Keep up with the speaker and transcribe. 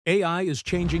AI is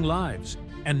changing lives,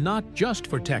 and not just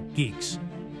for tech geeks.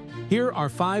 Here are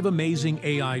 5 amazing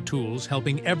AI tools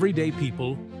helping everyday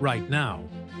people right now.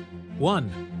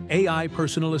 1. AI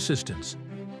personal assistants.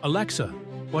 Alexa,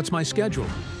 what's my schedule?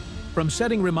 From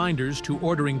setting reminders to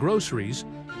ordering groceries,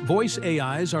 voice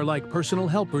AIs are like personal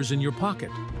helpers in your pocket.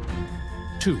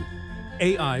 2.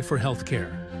 AI for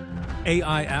healthcare.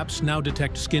 AI apps now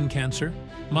detect skin cancer,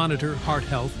 monitor heart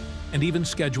health, and even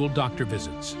schedule doctor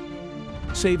visits,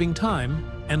 saving time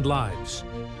and lives.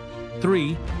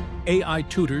 3. AI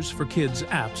tutors for kids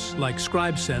apps like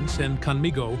ScribeSense and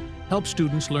Conmigo help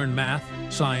students learn math,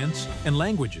 science, and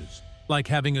languages, like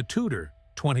having a tutor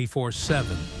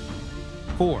 24/7.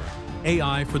 4.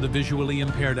 AI for the visually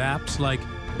impaired apps like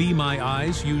Be My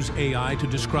Eyes use AI to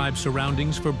describe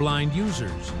surroundings for blind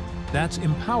users. That's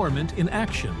empowerment in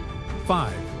action.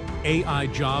 5. AI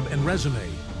job and resume.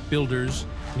 Builders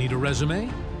need a resume?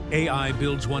 AI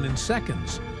builds one in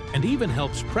seconds and even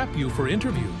helps prep you for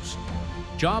interviews.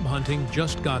 Job hunting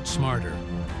just got smarter.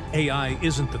 AI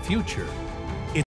isn't the future,